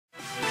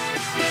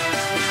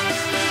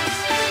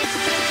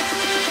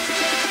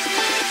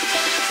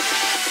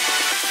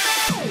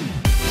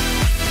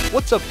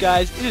What's up,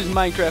 guys? It is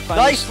Minecraft.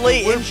 Nice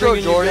late intro,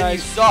 Jordan. You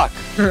suck.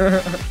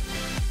 I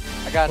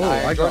got an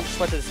iron. Jordan just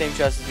went to the same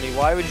chest as me.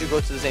 Why would you go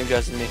to the same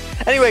chest as me?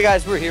 Anyway,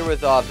 guys, we're here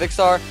with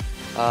Vikkstar.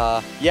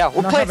 Yeah,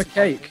 we're playing. I have a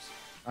cake.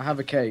 I have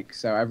a cake,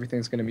 so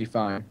everything's gonna be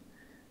fine.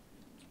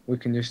 We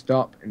can just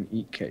stop and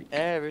eat cake.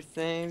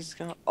 Everything's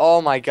gonna.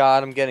 Oh my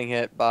God, I'm getting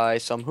hit by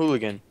some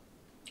hooligan.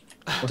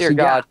 Dear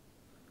God.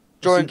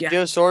 Jordan, do you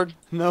have a sword?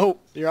 No,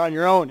 you're on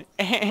your own.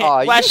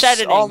 Flash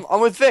editing. I'm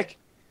with Vic.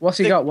 What's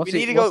he Vic, got? What's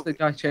the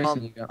guy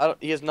chasing you got?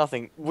 He has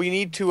nothing. We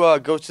need to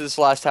go to this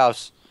last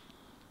house.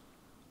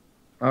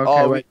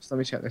 Okay, wait. Let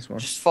me check this one.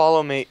 Just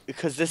follow me,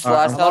 because this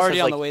last house I'm already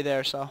is on the way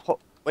there, so.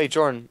 Wait,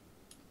 Jordan.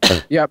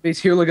 Yeah,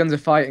 these hooligans are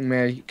fighting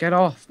me. Get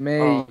off me.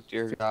 Oh,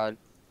 dear God.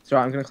 It's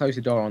alright, I'm gonna close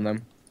the door on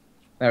them.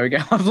 There we go.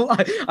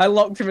 I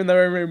locked him in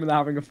their own room and they're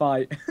having a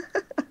fight.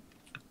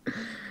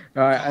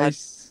 Alright,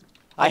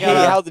 I hate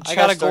how the chests I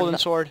got a golden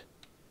sword.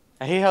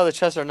 I hate how the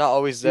chests are not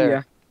always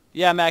there.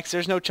 Yeah, Max,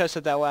 there's no chest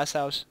at that last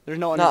house. There's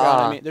no underground,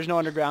 I mean. There's no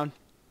underground.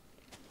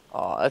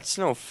 Oh, that's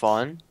no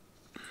fun.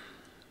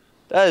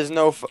 That is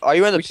no fun. Are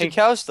you in the pink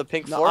house? The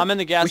pink floor? No, I'm in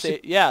the gas station.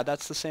 Yeah,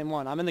 that's the same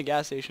one. I'm in the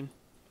gas station.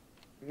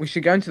 We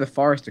should go into the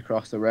forest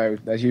across the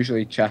road. There's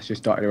usually chests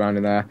just dotted around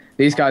in there.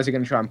 These guys are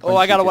going to try and punch Oh,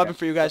 I got a you weapon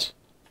for you guys.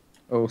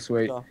 Oh,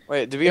 sweet. Oh,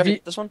 wait, did we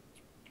get this one?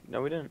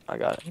 No, we didn't. I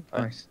got it.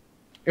 Right. Nice.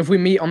 If we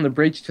meet on the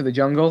bridge to the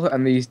jungle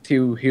and these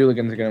two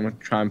hooligans are going to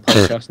try and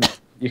punch us,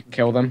 you can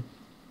kill them.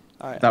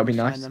 Alright, that would be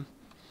nice.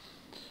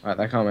 Alright,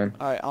 they're coming.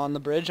 Alright, on the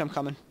bridge, I'm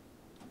coming.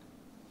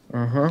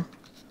 Uh-huh.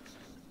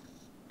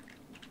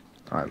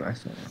 Alright,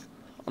 nice.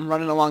 I'm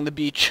running along the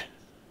beach.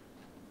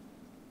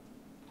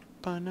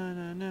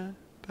 Banana,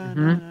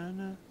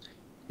 banana.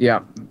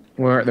 Yeah,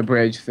 we're at the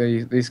bridge.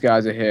 These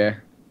guys are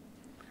here.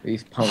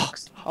 These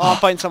punks. Oh, I'm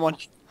fighting someone.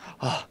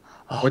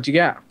 What'd you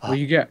get? What'd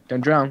you get? Don't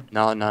drown.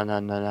 No.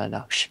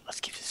 Shh, let's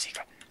keep it a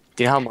secret.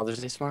 Do you know how Mother's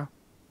Day is tomorrow?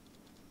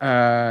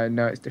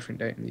 No, it's a different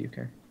date in the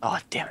UK. Oh,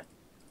 damn it.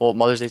 Well,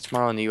 Mother's Day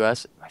tomorrow in the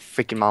US. My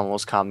freaking mom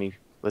almost caught me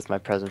with my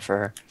present for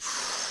her.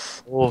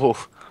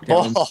 Oh.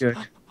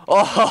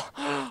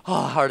 Oh,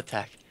 heart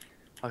attack.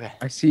 Okay.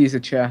 I seize a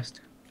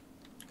chest.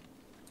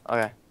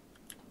 Okay.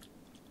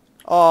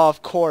 Oh,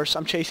 of course.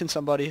 I'm chasing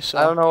somebody, so.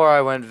 I don't know where I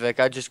went, Vic.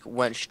 I just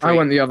went straight. I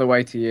went the other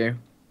way to you.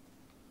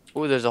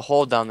 Ooh, there's a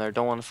hole down there.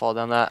 Don't want to fall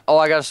down that. Oh,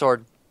 I got a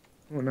sword.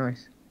 Oh,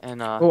 nice.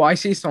 And oh, I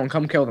see someone.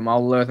 Come kill them.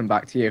 I'll lure them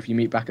back to you if you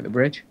meet back at the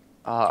bridge.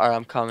 Alright,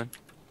 I'm coming.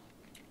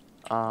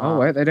 Oh,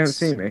 wait, they don't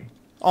see me.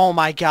 Oh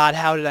my God,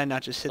 how did I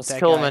not just hit that guy? Let's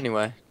kill him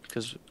anyway,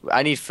 because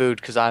I need food,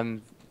 because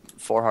I'm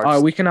 4 hearts. Oh,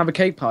 we can have a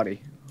cake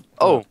party.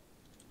 Oh,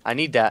 I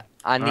need that.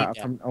 I need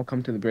that. I'll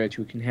come to the bridge.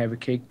 We can have a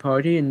cake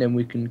party, and then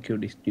we can kill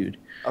this dude.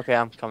 Okay,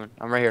 I'm coming.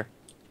 I'm right here.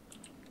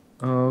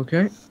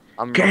 Okay.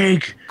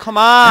 Cake! Come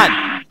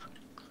on!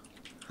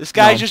 This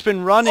guy's just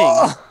been running.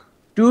 Oh.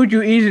 Dude,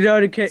 you eat it all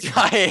the cake.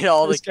 I ate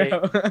all the cake.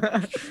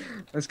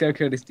 Let's go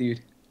kill this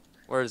dude.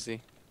 Where is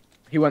he?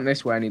 He went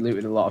this way and he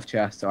looted a lot of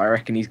chests, so I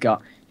reckon he's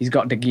got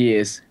the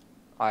gears.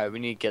 Alright, we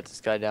need to get this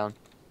guy down.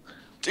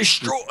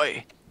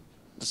 Destroy!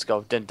 Let's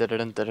go. Dun, dun,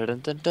 dun, dun, dun,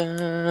 dun,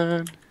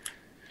 dun.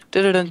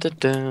 Dun, dun, dun,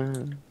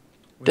 dun.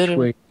 Which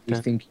way do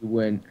you think you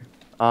went?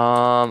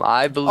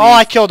 I believe... Oh,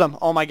 I killed him.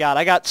 Oh my God,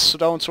 I got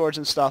stone swords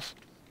and stuff.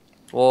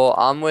 Well,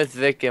 I'm with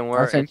Vic and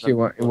we're... I think it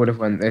would have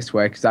went this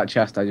way, because that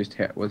chest I just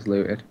hit was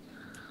looted.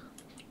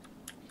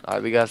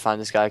 Alright, we gotta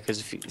find this guy, because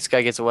if this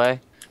guy gets away...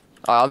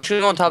 Alright, I'm just gonna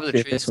go on top of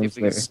the tree to see if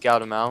we can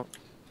scout him out.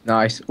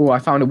 Nice. Oh, I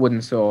found a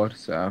wooden sword,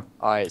 so...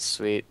 Alright,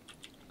 sweet.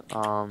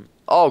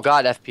 Oh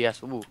God,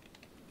 FPS. Ooh.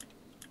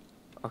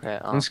 Okay,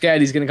 I'm scared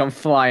he's gonna come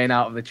flying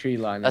out of the tree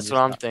line. That's what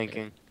I'm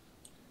thinking.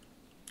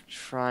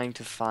 Trying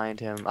to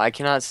find him. I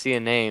cannot see a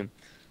name.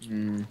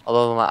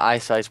 Although my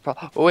eyesight's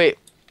oh, wait.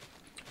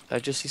 Did I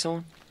just see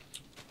someone?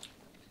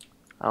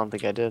 I don't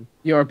think I did.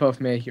 You're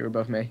above me. You're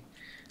above me.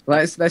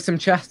 There's some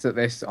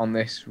chests on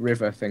this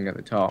river thing at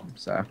the top,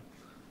 so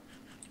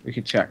we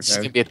could check those. It's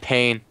gonna be a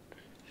pain.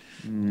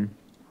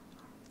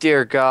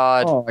 Dear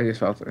God. Oh, I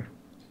just fell through.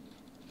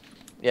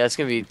 Yeah, it's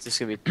gonna be.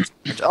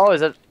 Oh,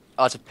 is that?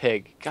 Oh, it's a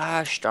pig.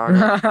 Gosh darn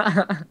it!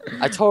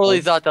 I totally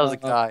thought that was a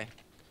guy.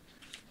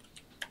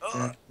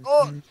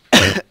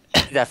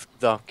 That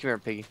though. Come here,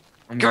 piggy.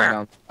 I'm going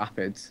down the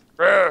rapids.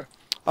 All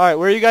right,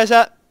 where are you guys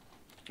at?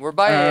 We're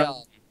by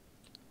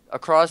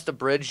across the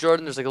bridge,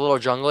 Jordan. There's like a little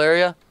jungle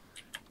area.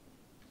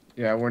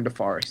 Yeah, we're in the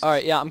forest. All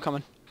right, yeah, I'm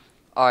coming.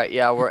 All right,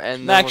 yeah, we're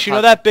in. Max, you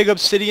know that big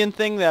obsidian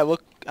thing that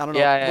I don't know.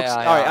 Yeah.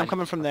 All right, I'm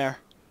coming from there.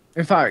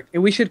 In fact,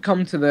 we should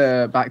come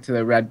to back to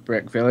the red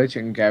brick village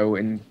and go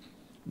in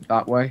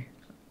that way.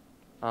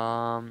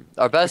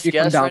 Our best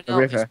guess right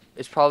now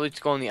is probably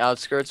to go on the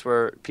outskirts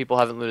where people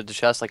haven't looted the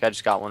chest. Like I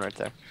just got one right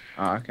there.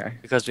 Oh, okay.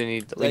 Because we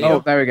need.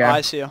 There we go. Oh,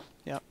 I see you.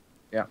 Yep.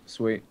 Yeah,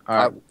 sweet. All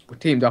right, we're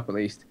teamed up at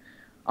least.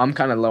 I'm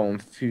kind of low on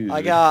food.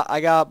 I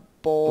got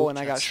bowl and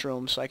I got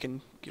shrooms, so I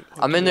can.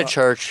 I'm in the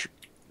church.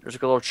 There's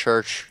like a little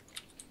church.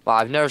 Wow,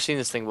 I've never seen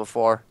this thing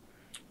before.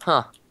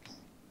 Huh.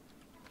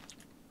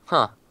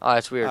 Oh,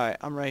 that's weird. Alright,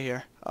 I'm right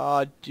here.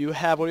 What do you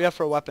have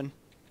for a weapon?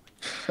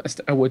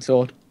 A wood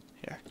sword.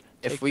 Here.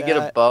 if Take we get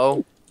a that.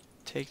 bow,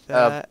 Take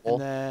that,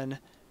 bowl. and then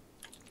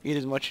eat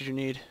as much as you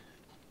need.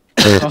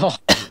 Oh,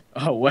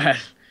 oh well.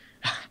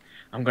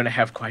 I'm gonna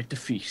have quite the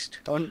feast.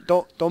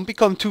 Don't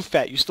become too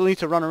fat. You still need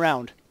to run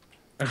around.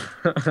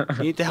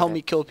 You need to help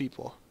me kill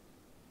people.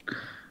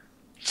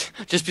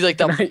 just be like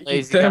that Can I eat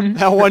lazy guy. them?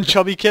 That one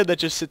chubby kid that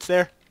just sits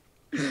there.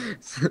 The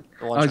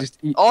one I'll try- just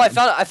eat. Oh, I them.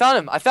 found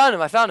him!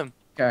 I found him!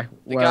 Okay.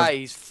 The guy,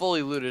 he's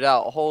fully looted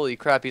out. Holy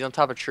crap, he's on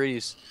top of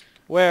trees.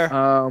 Where?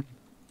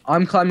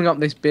 I'm climbing up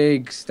this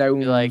big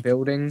stone like-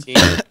 building. Team.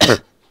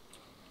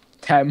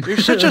 Tem. You're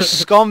such a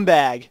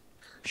scumbag.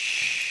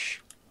 Shh.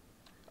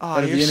 Oh,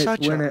 Gotta be you're in it to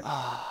such win a. it.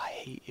 Oh, I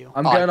hate you.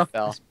 I'm Oh, going I up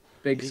fell. this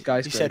big He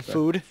skyscraper. said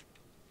food.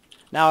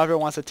 Now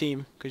everyone wants a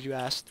team because you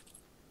asked.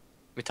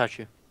 Let me touch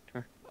you.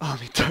 Oh,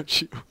 let me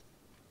touch you.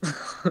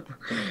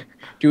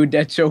 Dude,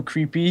 that's so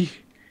creepy.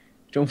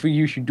 Don't think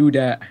you should do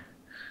that.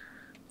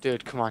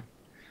 Dude, come on.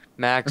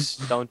 Max,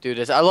 don't do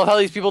this. I love how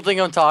these people think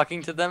I'm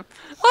talking to them.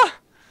 Ah!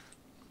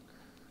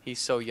 He's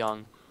so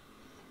young.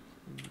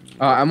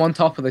 I'm on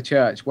top of the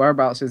church.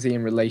 Whereabouts is he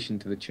in relation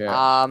to the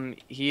church?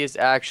 He is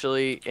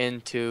actually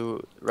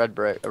into red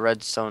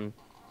redstone,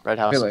 red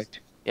house.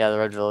 Village. Yeah, the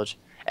red village.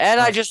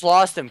 And I just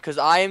lost him because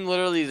I am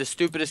literally the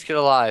stupidest kid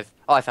alive.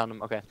 Oh, I found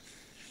him. Okay.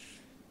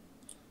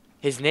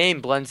 His name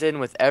blends in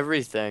with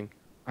everything.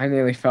 I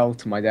nearly fell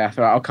to my death.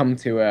 Alright, I'll come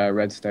to a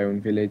redstone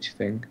village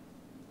thing.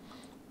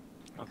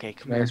 Okay,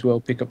 come May here. as well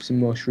pick up some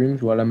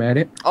mushrooms while I'm at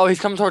it. Oh, he's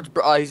coming towards.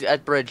 He's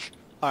at bridge.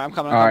 Alright, I'm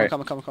coming. Alright.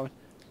 I'm coming.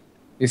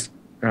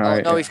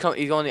 Alright. Oh no, he's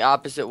going the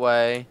opposite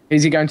way.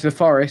 Is he going to the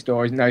forest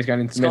or no? He's going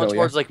into He's the going middle.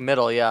 towards like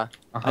middle. Yeah.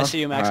 Yeah? I see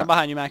you, Max. Alright. I'm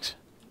behind you, Max.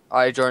 All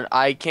right, Jordan.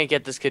 I can't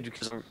get this kid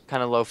because I'm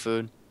kind of low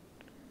food.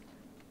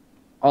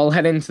 I'll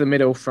head into the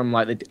middle from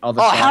like the other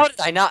Oh, side. how did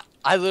I not?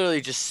 I literally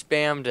just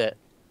spammed it.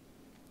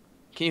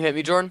 Can you hit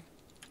me, Jordan?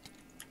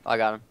 I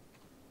got him.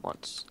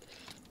 Once.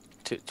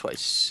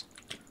 Twice.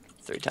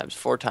 3 times.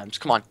 4 times.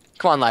 Come on.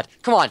 Come on, lad.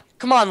 Come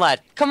on,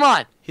 lad. Come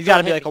on. He's got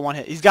to Don't be hit like a me. one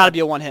hit. He's got to be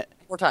a one hit.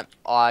 4 times.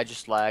 Oh, I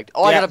just lagged.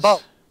 Oh, I got a Yes. bow.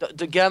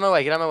 Get out of my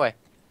way. Get out of my way.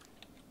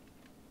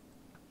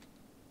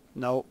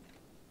 Nope.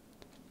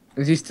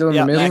 Is he still in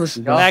Yeah, the middle? Max. Is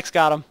he gone? Max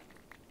got him.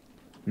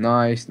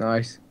 Nice.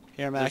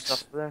 Here, There's Max.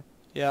 stuff there.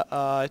 Yeah,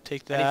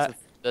 take I need that. to-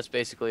 that's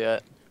basically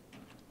it.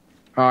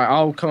 Alright,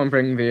 I'll come and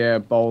bring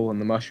the bowl and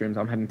the mushrooms.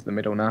 I'm heading to the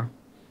middle now.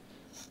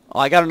 Oh,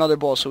 I got another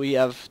bowl, so we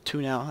have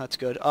 2 now. That's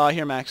good.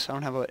 Here, Max. I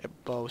don't have a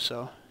bow,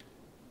 so.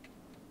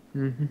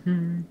 You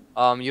don't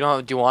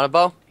have, do you want a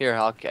bow? Here,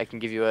 I can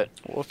give you it.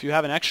 Well, if you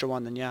have an extra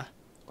one, then yeah.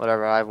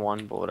 Whatever, I have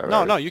one, but whatever.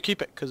 No, you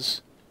keep it,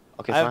 because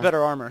Okay, I have fine.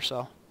 better armor,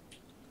 so.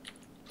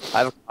 I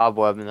have a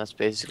cobweb, and that's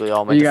basically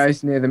all my. Are you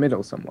guys near the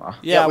middle somewhere?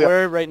 Yeah, we are.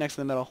 we're right next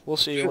to the middle. We'll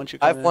see you once you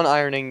I come have in. one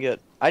iron ingot.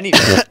 I need.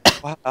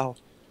 Wow.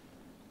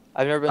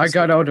 I've never been. I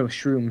got all the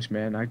shrooms,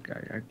 man.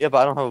 Yeah, but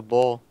I don't have a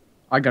bowl.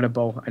 I got a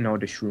bowl and all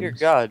the Dear shrooms.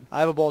 God.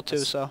 I have a bowl, too,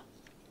 so.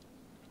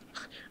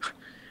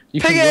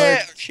 You Pig can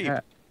it! work Sheep.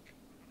 that.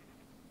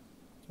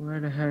 Where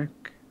the heck?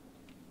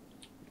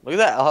 Look at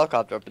that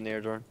helicopter up in the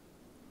air, Jordan.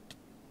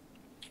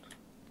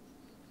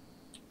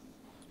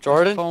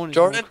 phone is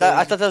Jordan, going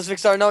I thought that was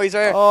Vikkstar. No, he's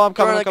right here. Oh, I'm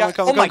coming, Jordan, I'm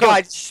coming. Oh my God,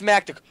 I just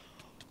smacked it.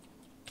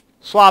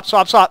 Swap.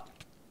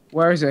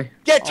 Where is he?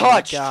 Get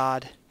touched. Oh, my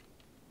God.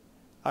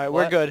 Alright,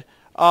 What? we're good.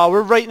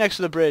 We're right next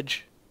to the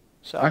bridge.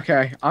 So.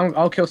 Okay,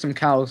 I'll kill some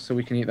cows so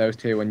we can eat those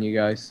too when you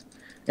guys.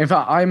 In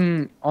fact,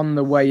 I'm on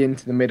the way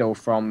into the middle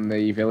from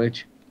the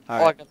village. Oh, I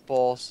Alright, got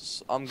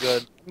balls. I'm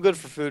good. I'm good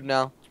for food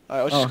now.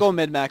 let's Oh. just go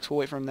mid-max. We'll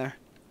wait for him there.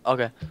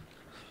 Okay.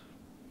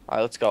 All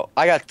right, let's go.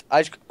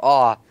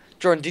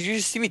 Jordan, did you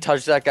just see me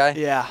touch that guy?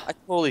 Yeah. I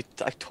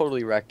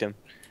totally wrecked him.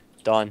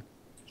 Done.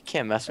 You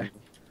can't mess with me.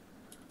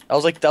 That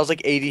was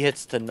like 80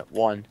 hits to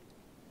 1.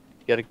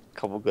 You got a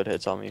couple good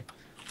hits on me.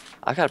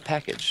 I got a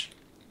package.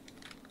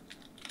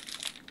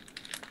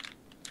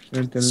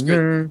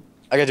 Dun-dun-dun.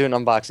 I gotta do an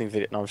unboxing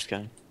video. No, I'm just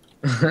kidding.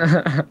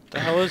 The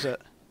hell is it?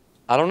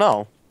 I don't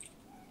know.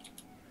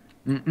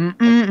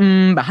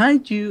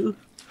 Behind you.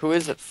 Who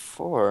is it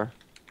for?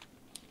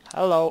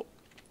 Hello.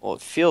 Well,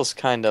 it feels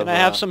kind of. Can I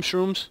have some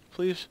shrooms,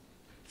 please?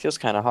 Feels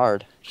kind of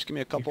hard. Just give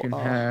me a You couple. can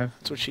have.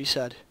 That's what she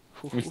said.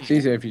 It's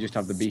easier if you just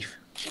have the beef.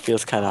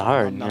 Feels kind of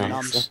hard. Nom, nom,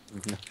 noms.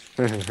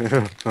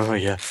 Oh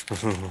yeah.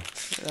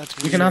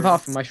 That's You can have weird.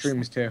 half of my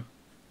shrooms too.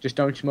 Just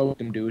don't smoke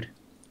them, dude.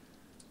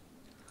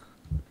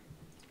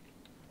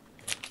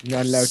 You're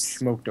not allowed to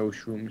smoke those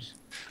shrooms.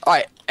 All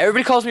right.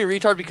 Everybody calls me a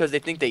retard because they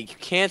think that you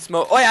can't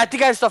smoke. Oh yeah, I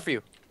think I have stuff for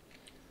you.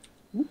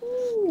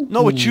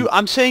 No, but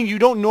I'm saying you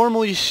don't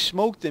normally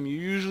smoke them. You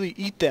usually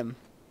eat them.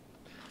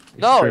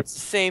 No, true. it's the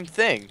same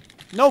thing.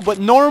 No, but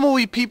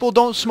normally people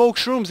don't smoke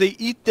shrooms. They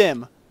eat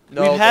them.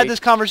 No, We've had they- this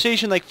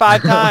conversation like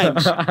 5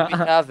 times. We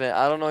haven't.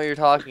 I don't know what you're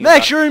talking Max,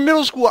 about. you're in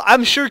middle school.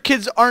 I'm sure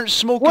kids aren't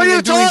smoking What are you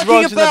and doing talking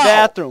drugs in the about?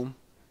 bathroom.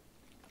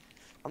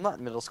 I'm not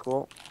in middle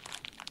school.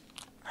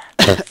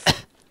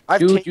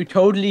 Dude, you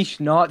totally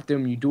snort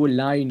them. You do a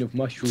line of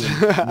mushrooms.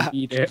 You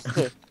eat it.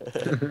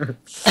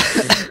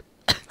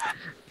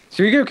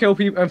 Should we go kill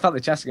people? In fact, the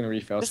chest is gonna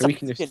refill, so we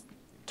can just.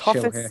 tough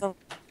chill as here. some-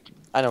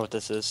 I know what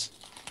this is.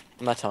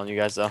 I'm not telling you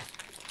guys though.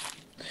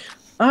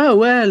 Oh,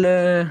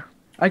 well,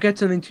 I got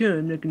something too,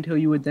 and I can tell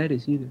you what that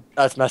is either.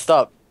 That's messed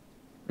up.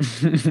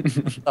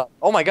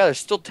 Oh my god, there's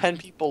still 10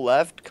 people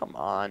left? Come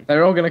on.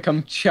 They're all going to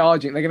come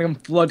charging. They're going to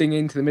come flooding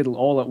into the middle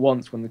all at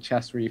once when the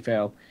chests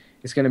refill.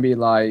 It's going to be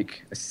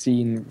like a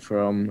scene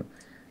from...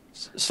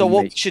 So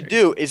what we should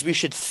do is we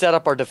should set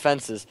up our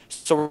defenses.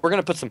 So we're going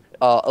to put some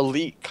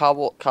elite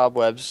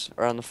cobwebs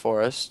around the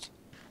forest.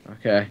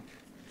 Okay.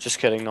 Just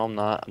kidding. No, I'm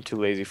not. I'm too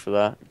lazy for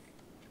that.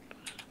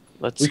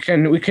 Let's...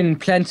 We can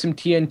plant some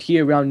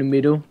TNT around the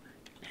middle.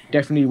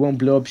 Definitely won't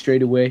blow up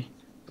straight away.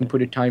 And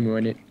put a timer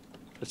on it.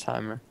 The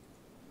timer.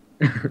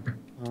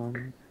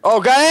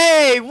 Oh, God,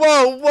 hey!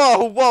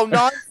 Whoa,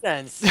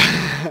 nonsense.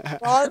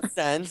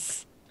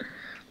 Nonsense.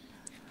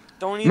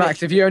 Don't even... Max,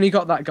 have you only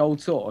got that gold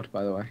sword,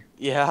 by the way?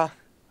 Yeah.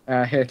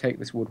 Here, take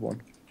this wood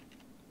one.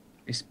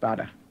 It's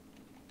better.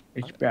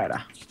 It's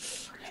better.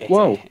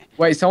 Whoa.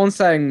 Wait, someone's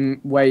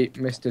saying, wait,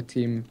 Mr.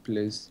 Team,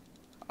 please.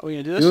 Are we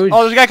gonna do this? Dude.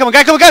 Oh, there's a guy coming,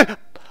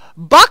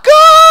 Baka!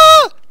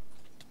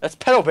 That's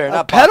Pedal Bear,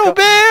 not Pedal Baka.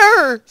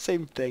 Bear!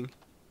 Same thing.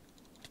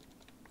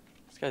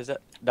 This guy's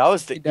that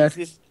was the dead.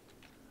 easiest.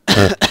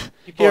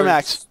 Here,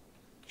 Max.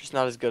 Just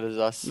not as good as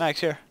us.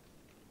 Max, here.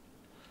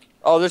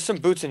 Oh, there's some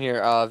boots in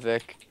here,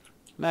 Vic.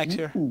 Max,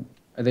 here. Ooh.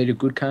 Are they the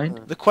good kind?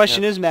 The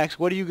question is, Max,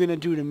 what are you gonna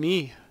do to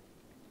me?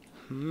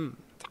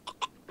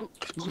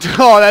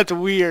 Oh, that's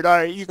weird.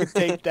 Alright, you can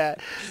take that.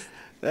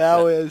 That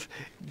was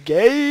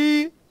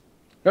gay.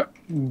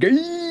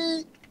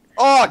 Gay!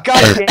 Oh,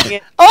 god dang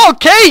it. Oh,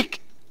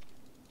 cake!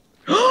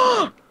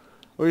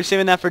 Were you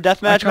saving that for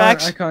deathmatch,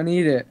 Max? I can't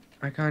eat it.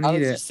 I can't I eat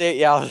was it. just saying,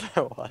 yeah,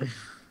 I was.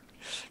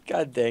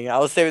 God dang it. I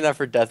was saving that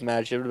for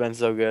deathmatch. It would have been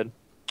so good.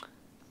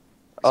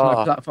 It's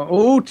my platform.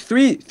 Oh,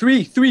 three.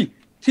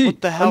 T.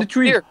 What the hell? On the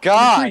tree. Dear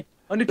God.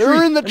 On the tree.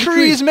 They're in the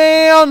trees,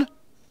 man!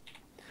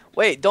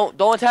 Wait, don't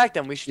attack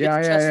them. We should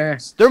get the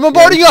chests. They're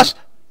bombarding us!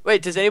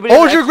 Wait, does anybody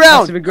Hold have your extra-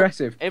 ground! Passive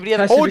aggressive. Anybody have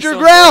Passive Hold your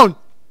stone ground!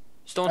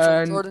 Stone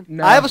sword, Jordan?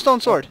 No. I have a stone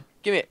sword.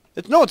 Give me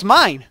it. No, it's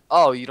mine.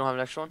 Oh, you don't have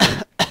an extra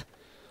one?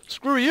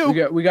 Screw you.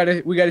 We got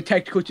a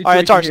tactical situation.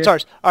 Alright, it's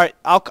ours. Alright,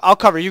 I'll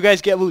cover. You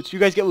guys get loot.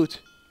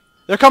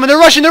 They're coming. They're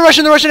rushing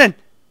in.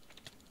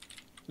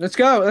 Let's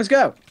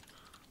go.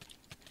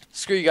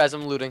 Screw you guys,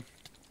 I'm looting.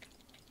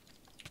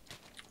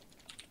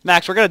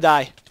 Max, we're gonna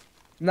die.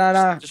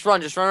 Nah. Just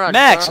run around.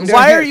 Max, just run around.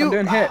 why are I'm you-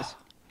 doing hits.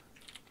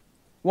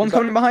 One's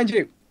coming behind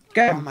you.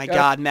 Get him. Oh my Go.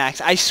 god,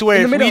 Max. I swear,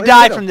 In if the middle, we in the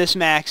die middle. from this,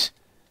 Max.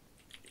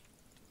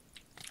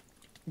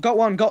 Got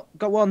one.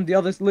 The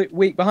other's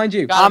weak behind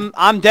you. Got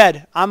I'm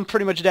dead. I'm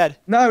pretty much dead.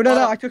 No.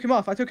 I took him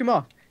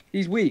off.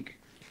 He's weak.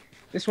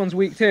 This one's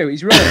weak too.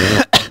 He's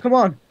running. Come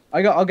on.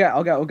 I'll go.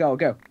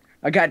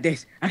 I got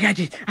this. I'm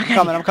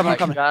coming.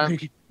 Got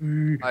him.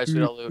 Alright,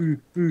 sweet, I'll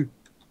loot.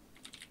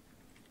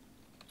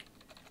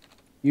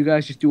 You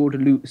guys just do all the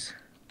loots.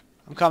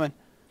 I'm coming.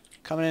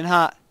 Coming in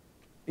hot.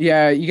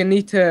 Yeah, you're gonna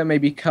need to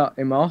maybe cut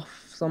him off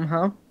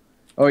somehow.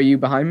 Or are you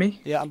behind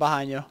me? Yeah, I'm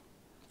behind you.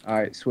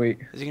 Alright, sweet.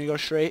 Is he gonna go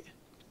straight?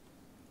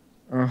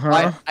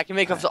 Uh-huh. I can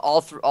make up to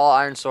all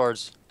iron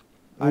swords.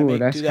 Alright, Ooh, mate,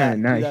 that's do that.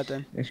 kinda nice. Do that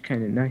then. That's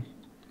kinda nice.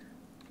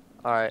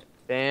 Alright.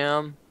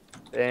 Bam.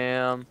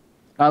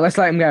 Let's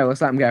let him go.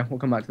 We'll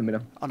come back to the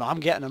middle. Oh no, I'm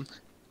getting him.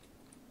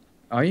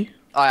 Are you?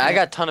 Alright, I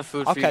got a ton of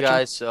food I'll for you catch 'em.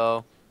 guys,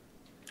 so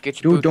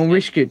get your Dude, don't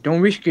risk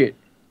it.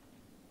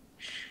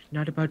 Shh,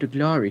 not about the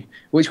glory.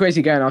 Which way is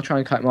he going? I'll try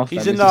and cut him off.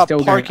 He's then. in Is he the still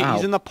parking. going out?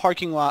 He's in the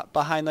parking lot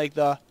behind like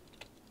the.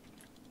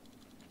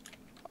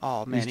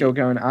 Oh man. He's still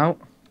going out?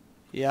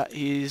 Yeah,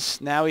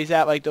 he's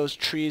at like those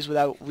trees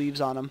without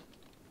leaves on them.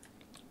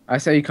 I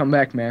say you come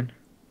back, man.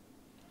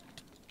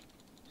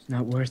 It's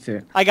not worth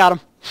it. I got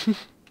him.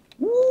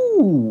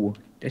 Ooh,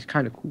 that's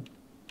kind of cool.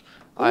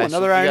 Oh, Alright, so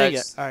another you iron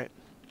guys- ingot. All right.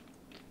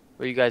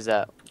 Where you guys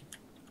at?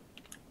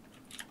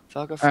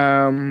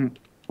 Alright,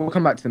 We'll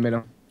come back to the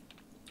middle.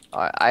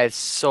 I have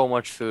so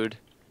much food.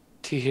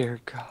 Dear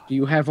God. Do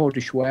you have all the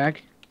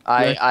swag?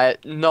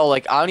 No,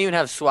 like I don't even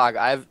have swag.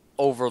 I have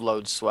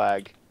overload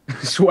swag.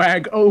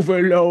 Swag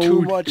overload.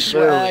 Too much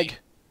literally. swag.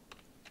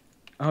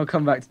 I'll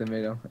come back to the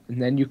middle,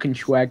 and then you can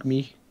swag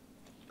me.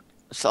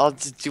 So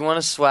do you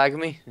want to swag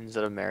me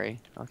instead of marry?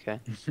 Okay.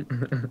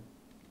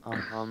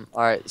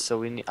 Alright,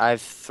 so I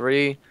have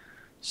 3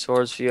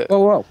 swords for you.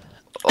 Whoa.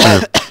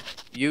 Oh,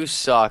 you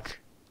suck.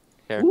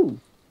 Here. Ooh.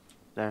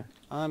 There.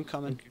 I'm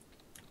coming.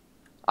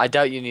 I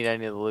doubt you need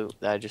any of the loot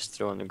that I just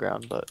threw on the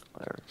ground, but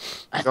whatever.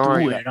 I Don't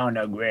worry threw about it on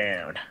the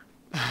ground.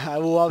 I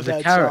love There's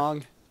a that carrot.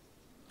 song.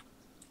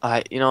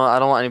 You know, I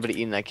don't want anybody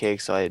eating that cake,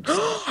 so I just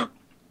All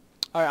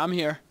right, I'm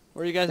here.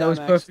 Where are you guys That at, was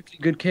Max? perfectly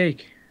good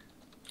cake.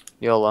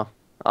 YOLO.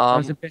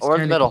 was the best Or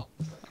in the kind of middle.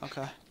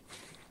 Okay.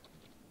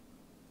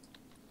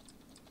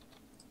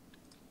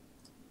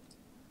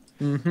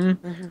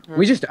 Mm-hmm.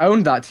 We just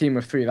owned that team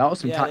of 3. That was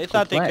some Yeah, they tactical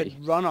thought play. they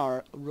could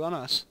run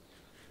us.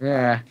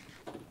 Yeah.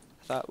 I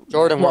thought,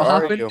 Jordan, What where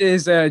are happened you?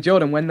 is,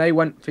 Jordan, when they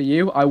went for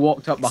you, I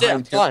walked up That's it, behind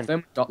I'm 2 done. of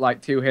them, got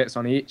like 2 hits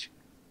on each.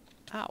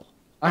 Ow.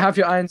 I have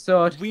your iron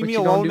sword. Leave What me you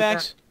gonna alone, do with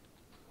Max.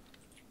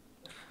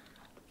 that?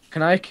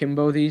 Can I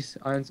akimbo these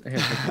irons? Here, I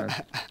can.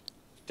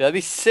 That'd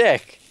be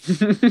sick.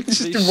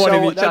 Just one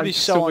of each That'd be chance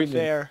so to win it.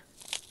 unfair.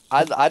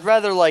 I'd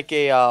rather like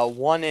a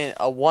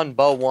one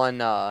bow, one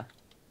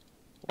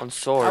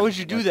sword. How would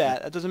you do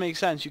that? That doesn't make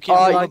sense. You can't.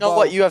 Oh, hold you a know bow.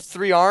 what? You have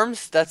 3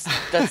 arms. That's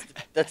the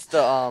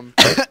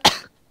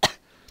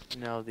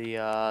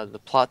the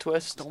plot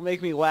twist. Don't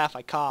make me laugh.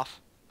 I cough.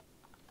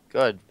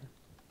 Good.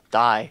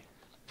 Die.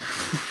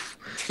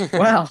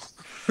 Wow.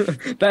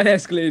 That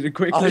escalated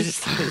quickly. I was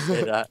just trying to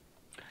say that.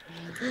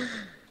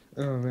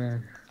 Oh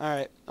man. All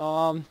right.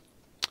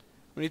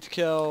 We need to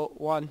kill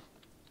one.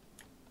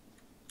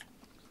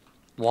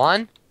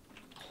 Juan?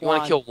 You want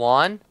Juan. to kill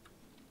Juan?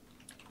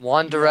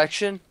 One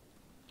Direction?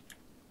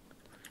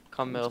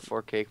 Come middle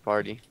for cake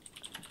party.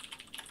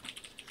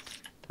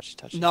 Touch,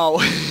 touch. No,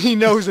 he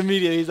knows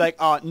immediately. He's like,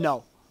 oh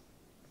no.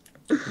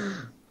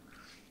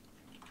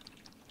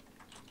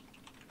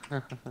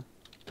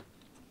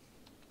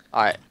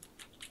 Alright.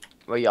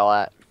 Where y'all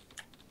at?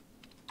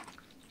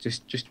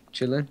 Just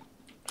chilling.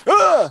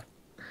 Ah!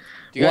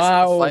 Do you guys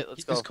Wow. want to fight?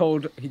 Let's He go. just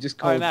called. He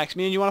just All right, called. Max.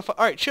 Me and you want to fight?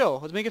 All right, chill.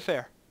 Let's make it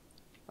fair.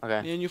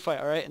 Okay. Me and you fight.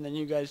 All right, and then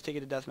you guys take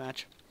it to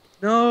deathmatch.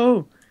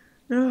 No.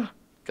 No.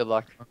 Good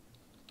luck.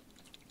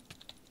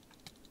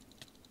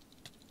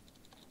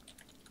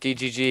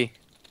 DGG.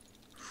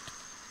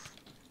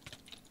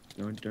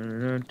 Dun, dun,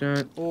 dun,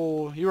 dun.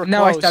 Oh, you were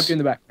Now I close. stabbed you in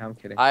the back. No, I'm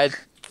kidding. I had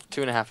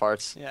 2.5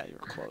 hearts. Yeah, you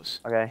were close.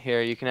 Okay,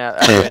 here you can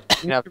have. You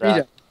can have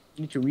that.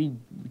 You need to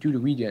do the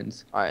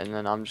regens. Alright, and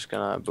then I'm just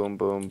gonna boom,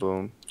 boom,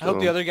 boom. I hope the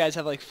boom, other guys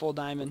have like full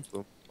diamond.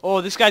 boom. Oh,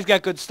 this guy's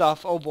got good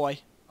stuff. Oh boy.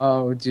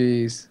 Oh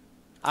jeez.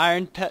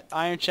 Iron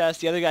chest.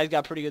 The other guy's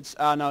got pretty good.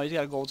 No, he's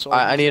got a gold sword.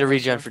 I need a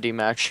regen for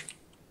D-match.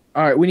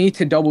 All right, we need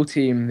to double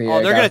team the.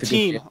 Oh, they're guy gonna with the good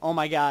team. gear. Oh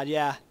my god,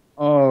 yeah.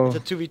 Oh. It's a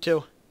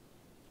 2v2.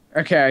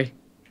 Okay.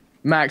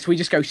 Max, we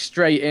just go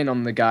straight in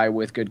on the guy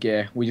with good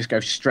gear. We just go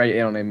straight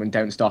in on him and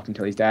don't stop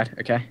until he's dead.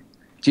 Okay.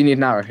 Do you need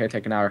an arrow? Here,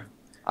 take an arrow.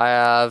 I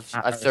have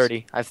Arrows.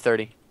 30. I have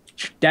 30.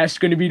 That's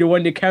gonna be the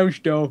one that counts,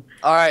 though.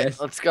 Alright, That's-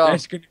 let's go.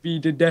 That's gonna be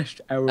the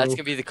best arrow. That's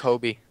gonna be the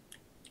Kobe.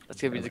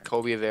 That's gonna be the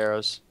Kobe of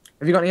arrows.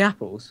 Have you got any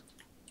apples?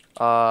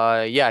 Yeah,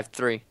 I have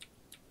 3.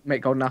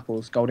 Make golden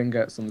apples, gold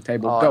ingots on the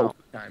table. Oh, Go.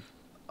 no. Time.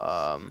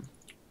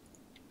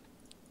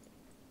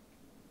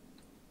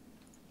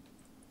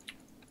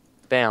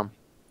 Bam.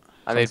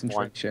 I made 1.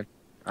 Concentration.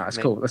 Ah, that's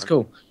Made cool. That's one.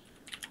 cool.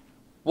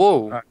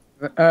 Whoa.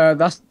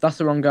 That's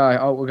the wrong guy.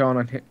 Oh, we're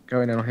going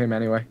in on him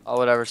anyway. Oh,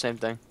 whatever, same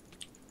thing.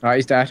 Alright,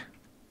 he's dead.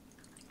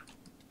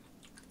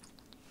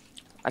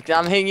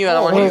 I'm hitting you. I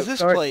don't Oh, want what to is hit you. this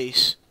Sorry.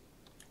 place?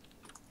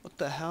 What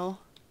the hell?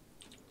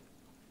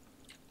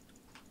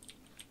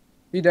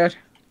 He dead.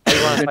 How do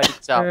you want to fight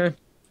this out?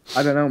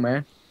 I don't know,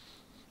 man.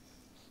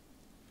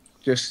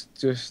 Just.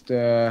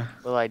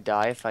 Will I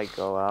die if I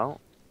go out?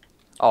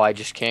 Oh, I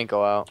just can't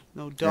go out.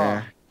 No duh.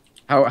 Yeah.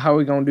 How are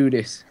we gonna do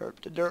this? Herp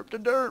the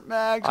dirt,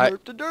 Max. I-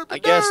 Herp the dirt. I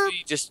guess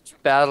we just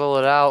battle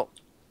it out.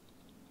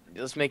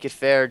 Let's make it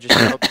fair. Just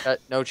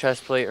no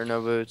chest plate or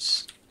no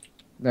boots.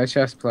 No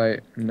chest plate,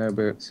 no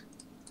boots.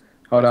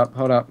 Hold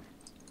up.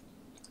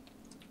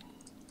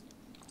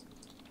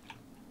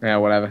 Yeah,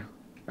 whatever.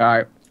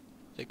 Alright,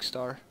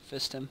 Vikkstar,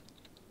 fist him.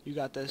 You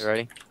got this. You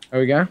ready? there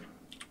we go.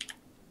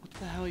 What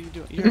the hell are you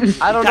doing? You're,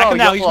 I don't attack know, him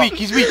now. yellow.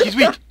 He's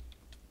weak.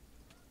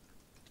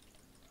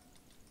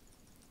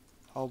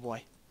 Oh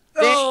boy.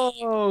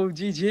 Oh, You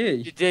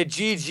GG. did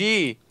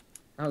GG.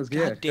 That was God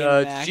good.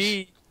 damn it, Max.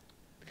 G.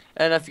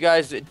 And if you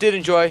guys did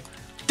enjoy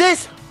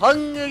this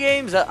Hunger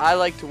Games that I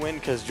like to win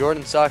because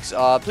Jordan sucks,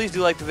 please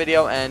do like the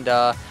video, and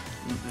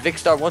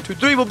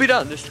Vikkstar123 will be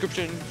down in the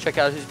description. Check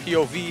out his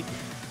POV.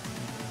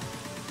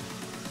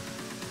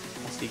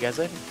 I'll see you guys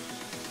later.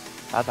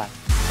 Bye bye.